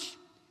knowledge?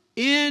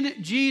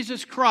 In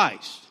Jesus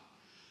Christ.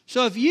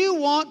 So if you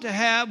want to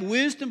have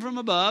wisdom from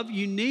above,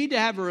 you need to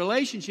have a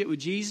relationship with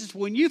Jesus.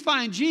 When you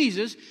find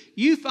Jesus,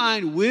 you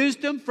find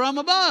wisdom from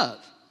above.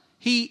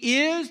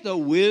 He is the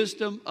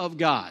wisdom of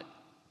God.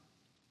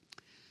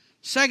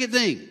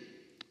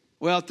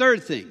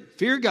 Third thing,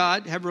 fear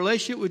God, have a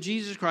relationship with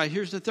Jesus Christ.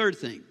 Here's the third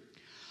thing.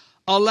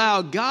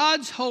 Allow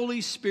God's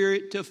Holy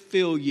Spirit to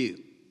fill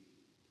you.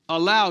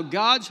 Allow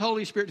God's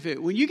Holy Spirit to fill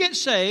you. When you get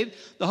saved,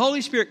 the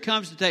Holy Spirit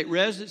comes to take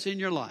residence in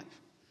your life.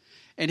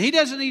 And He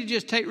doesn't need to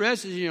just take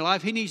residence in your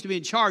life. He needs to be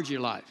in charge of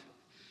your life.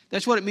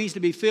 That's what it means to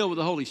be filled with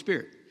the Holy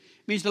Spirit.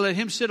 It means to let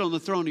Him sit on the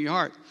throne of your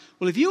heart.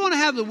 Well, if you want to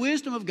have the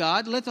wisdom of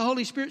God, let the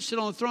Holy Spirit sit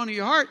on the throne of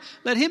your heart.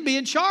 Let Him be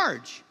in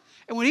charge.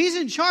 And when He's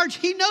in charge,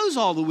 He knows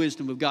all the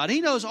wisdom of God. He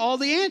knows all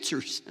the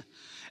answers.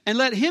 And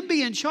let Him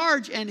be in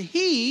charge, and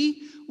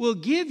He will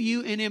give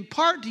you and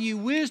impart to you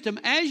wisdom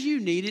as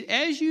you need it,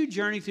 as you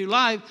journey through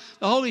life.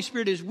 The Holy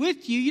Spirit is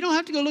with you. You don't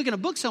have to go look in a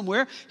book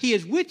somewhere. He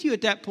is with you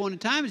at that point in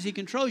time as He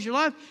controls your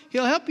life.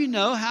 He'll help you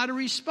know how to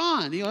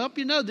respond. He'll help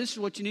you know this is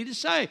what you need to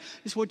say.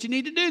 This is what you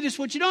need to do. This is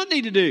what you don't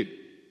need to do.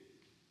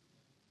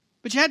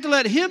 But you have to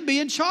let Him be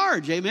in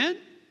charge. Amen?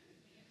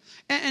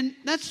 And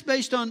that's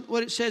based on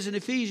what it says in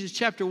Ephesians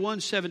chapter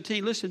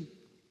 1:17. Listen.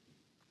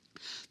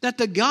 That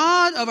the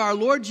God of our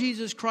Lord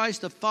Jesus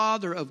Christ, the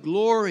Father of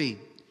glory,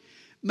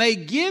 may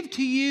give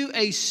to you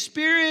a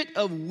spirit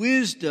of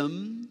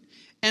wisdom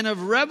and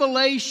of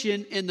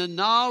revelation in the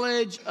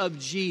knowledge of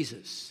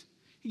Jesus.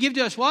 He give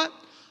to us what?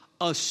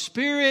 A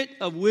spirit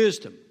of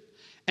wisdom.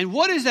 And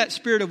what is that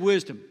spirit of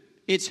wisdom?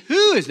 It's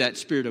who is that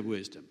spirit of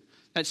wisdom?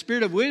 That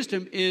spirit of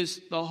wisdom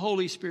is the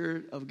Holy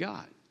Spirit of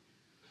God.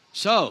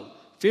 So,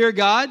 fear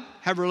God,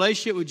 have a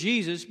relationship with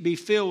Jesus, be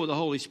filled with the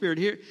Holy Spirit.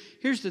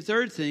 Here's the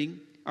third thing,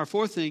 our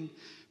fourth thing.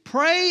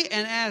 Pray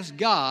and ask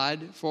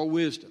God for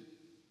wisdom.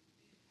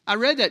 I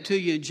read that to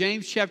you in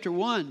James chapter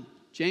 1.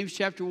 James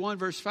chapter 1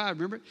 verse 5.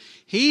 Remember?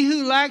 He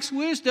who lacks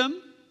wisdom,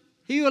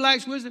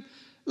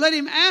 let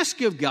him ask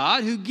of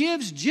God, who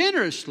gives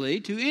generously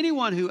to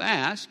anyone who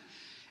asks,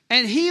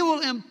 and He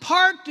will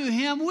impart to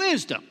him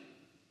wisdom.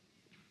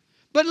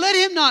 But let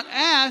him not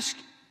ask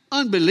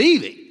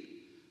unbelieving,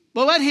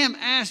 but let him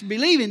ask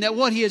believing that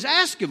what he has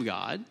asked of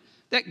God,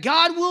 that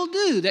God will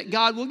do, that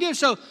God will give.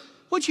 So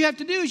what you have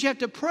to do is you have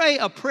to pray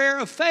a prayer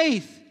of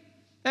faith.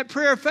 That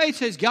prayer of faith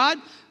says, God,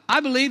 I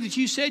believe that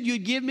you said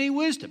you'd give me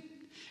wisdom.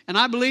 And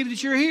I believe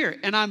that you're here.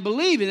 And I'm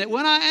believing that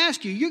when I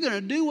ask you, you're going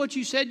to do what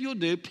you said you'll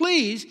do.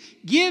 Please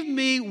give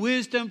me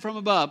wisdom from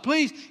above.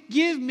 Please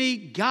give me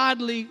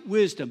godly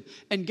wisdom.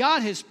 And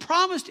God has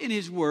promised in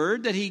His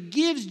Word that He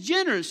gives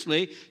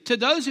generously to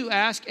those who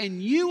ask,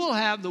 and you will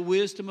have the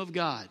wisdom of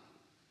God.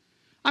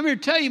 I'm here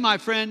to tell you, my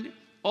friend,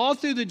 all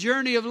through the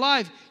journey of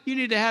life, you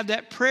need to have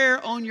that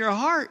prayer on your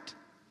heart.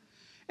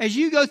 As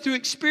you go through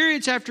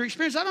experience after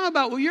experience, I don't know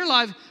about your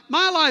life.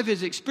 My life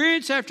is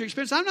experience after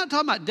experience. I'm not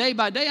talking about day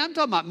by day. I'm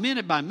talking about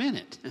minute by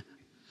minute.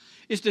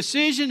 It's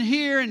decision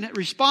here and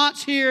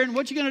response here and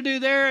what you're going to do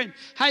there and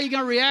how you're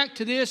going to react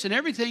to this and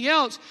everything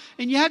else.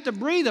 And you have to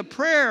breathe a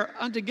prayer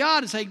unto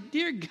God and say,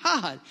 Dear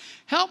God,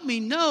 help me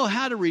know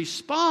how to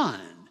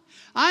respond.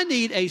 I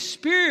need a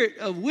spirit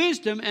of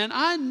wisdom, and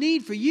I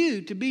need for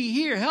you to be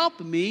here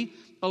helping me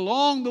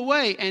along the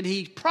way. And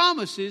He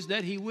promises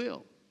that He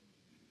will.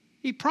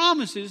 He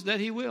promises that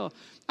He will.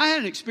 I had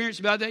an experience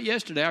about that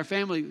yesterday. Our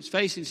family was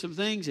facing some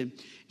things, and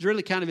it was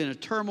really kind of in a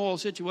turmoil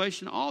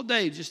situation. All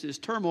day, just this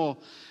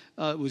turmoil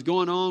was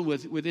going on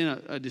within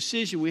a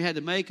decision we had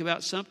to make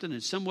about something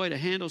and some way to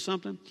handle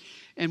something.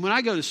 And when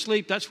I go to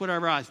sleep, that's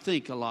whatever I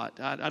think a lot.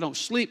 I don't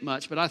sleep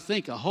much, but I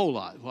think a whole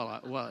lot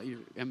while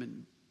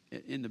I'm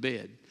in the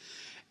bed.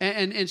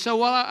 And so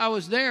while I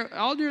was there,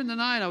 all during the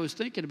night, I was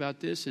thinking about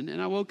this.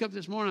 And I woke up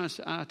this morning,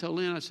 I told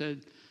Lynn,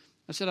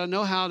 I said, I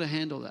know how to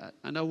handle that.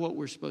 I know what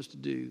we're supposed to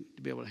do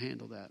to be able to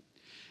handle that.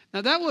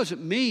 Now, that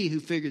wasn't me who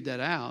figured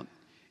that out.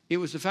 It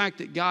was the fact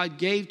that God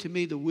gave to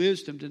me the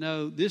wisdom to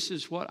know this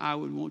is what I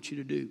would want you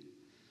to do.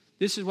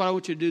 This is what I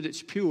want you to do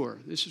that's pure.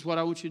 This is what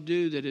I want you to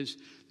do that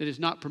is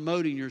not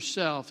promoting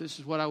yourself. This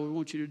is what I would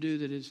want you to do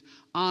that is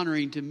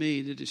honoring to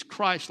me, that is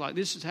Christ-like.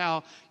 This is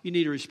how you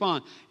need to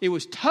respond. It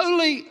was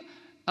totally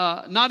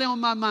not on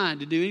my mind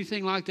to do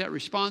anything like that,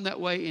 respond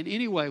that way in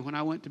any way when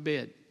I went to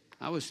bed.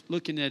 I was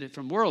looking at it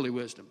from worldly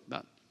wisdom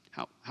about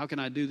how can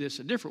I do this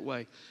a different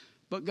way.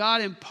 But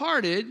God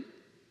imparted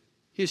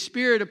His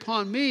Spirit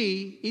upon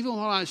me, even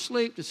while I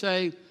sleep, to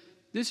say,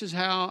 this is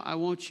how I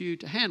want you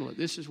to handle it.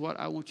 This is what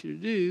I want you to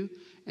do,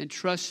 and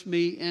trust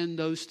me in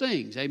those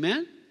things.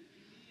 Amen?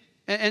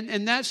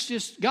 And that's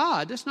just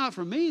God. That's not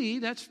for me.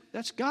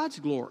 That's God's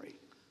glory.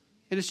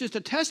 And it's just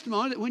a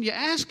testimony that when you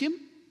ask him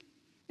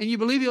and you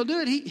believe he'll do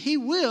it, he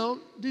will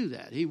do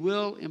that. He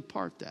will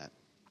impart that.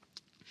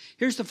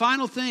 Here's the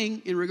final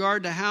thing in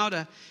regard to how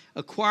to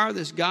acquire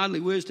this godly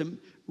wisdom.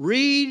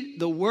 Read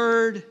the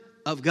Word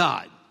of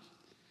God.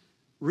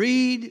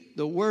 Read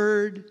the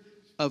Word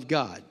of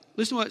God.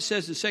 Listen to what it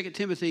says in 2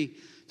 Timothy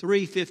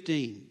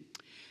 3:15.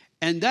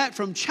 And that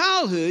from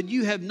childhood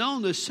you have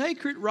known the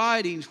sacred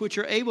writings which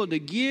are able to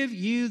give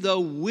you the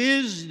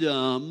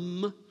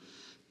wisdom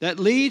that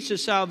leads to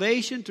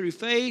salvation through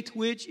faith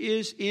which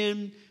is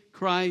in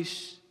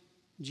Christ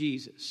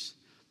Jesus.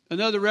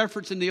 Another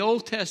reference in the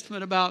Old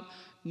Testament about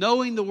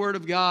knowing the Word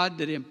of God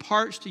that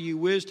imparts to you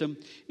wisdom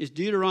is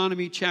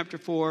Deuteronomy chapter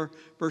 4,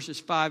 verses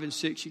 5 and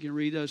 6. You can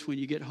read those when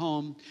you get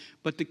home.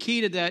 But the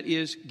key to that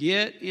is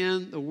get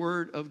in the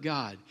Word of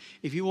God.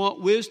 If you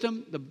want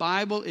wisdom, the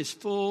Bible is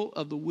full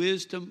of the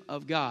wisdom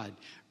of God.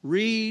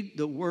 Read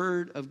the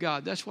Word of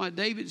God. That's why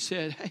David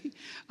said, hey,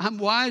 I'm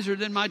wiser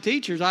than my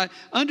teachers. I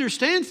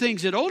understand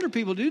things that older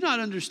people do not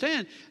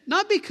understand.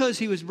 Not because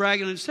he was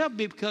bragging on himself,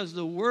 but because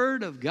the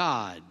Word of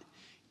God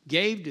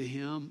gave to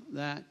him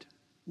that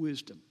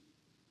wisdom.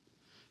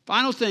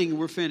 Final thing, and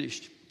we're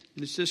finished.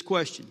 And it's this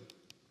question.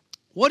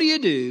 What do you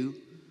do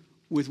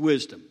with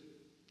wisdom?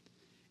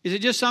 Is it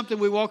just something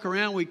we walk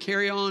around, we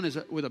carry on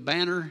with a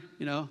banner,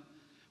 you know?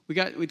 We've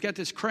got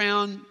this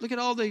crown. Look at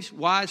all these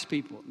wise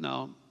people.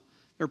 No.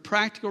 There are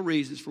practical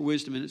reasons for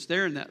wisdom, and it's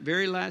there in that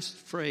very last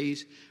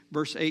phrase,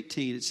 verse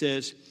 18. It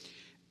says,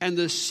 and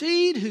the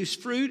seed whose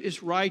fruit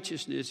is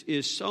righteousness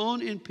is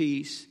sown in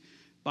peace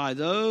by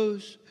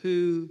those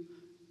who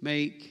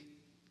make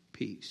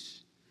peace.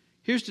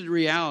 Here's the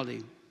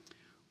reality.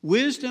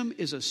 Wisdom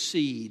is a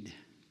seed.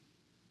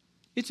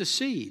 It's a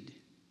seed.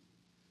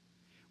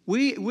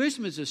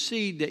 Wisdom is a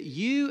seed that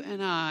you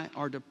and I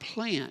are to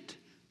plant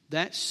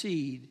that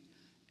seed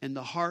in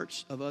the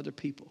hearts of other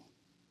people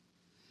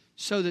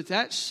so that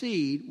that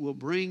seed will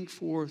bring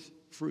forth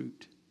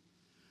fruit.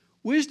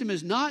 Wisdom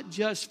is not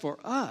just for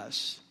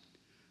us,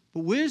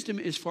 but wisdom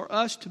is for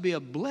us to be a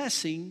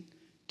blessing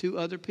to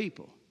other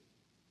people.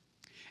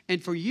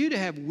 And for you to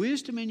have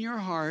wisdom in your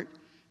heart,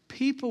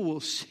 people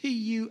will see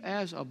you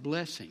as a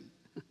blessing.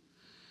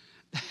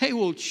 They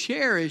will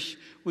cherish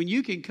when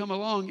you can come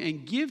along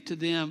and give to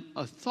them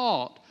a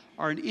thought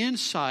or an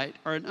insight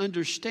or an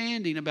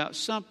understanding about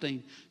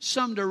something,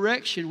 some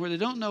direction where they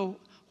don't know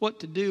what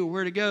to do or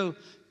where to go.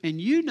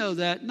 And you know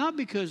that not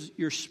because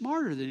you're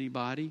smarter than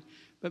anybody,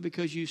 but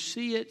because you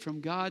see it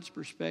from God's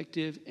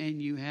perspective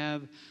and you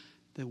have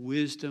the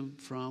wisdom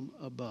from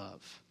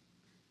above.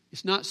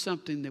 It's not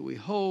something that we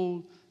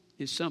hold,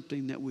 it's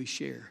something that we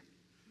share.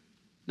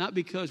 Not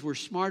because we're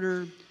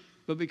smarter,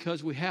 but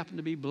because we happen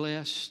to be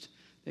blessed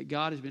that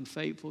God has been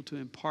faithful to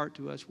impart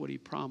to us what he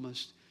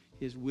promised,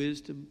 his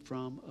wisdom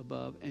from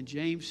above. And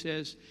James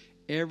says,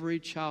 every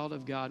child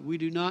of God, we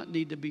do not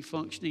need to be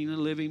functioning and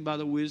living by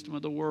the wisdom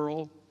of the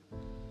world.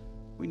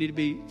 We need to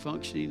be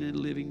functioning and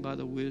living by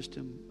the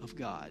wisdom of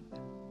God.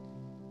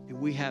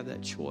 And we have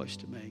that choice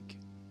to make.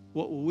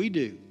 What will we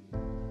do?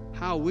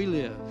 How will we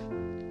live?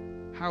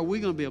 How are we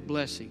going to be a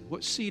blessing?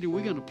 What seed are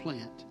we going to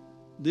plant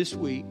this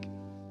week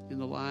in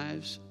the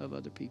lives of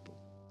other people?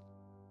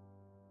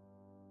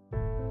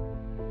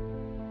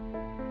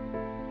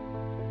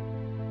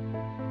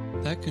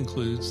 That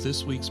concludes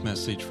this week's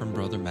message from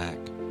Brother Mac.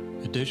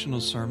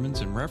 Additional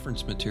sermons and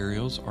reference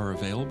materials are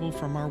available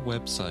from our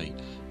website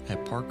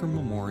at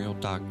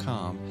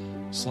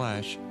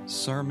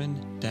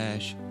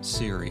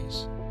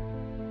parkermemorial.com/sermon-series.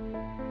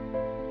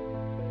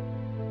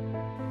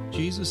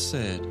 Jesus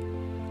said,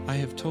 I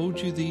have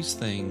told you these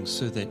things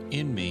so that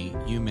in me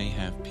you may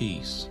have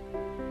peace.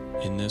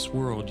 In this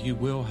world you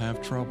will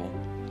have trouble.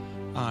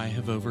 I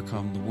have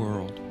overcome the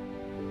world.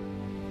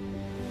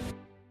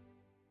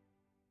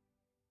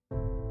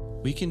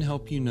 We can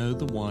help you know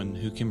the one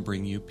who can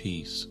bring you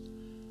peace.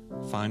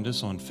 Find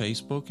us on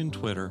Facebook and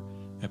Twitter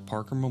at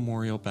Parker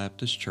Memorial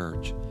Baptist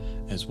Church,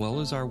 as well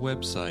as our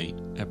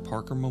website at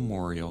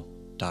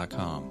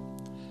parkermemorial.com.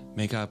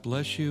 May God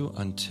bless you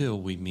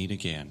until we meet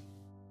again.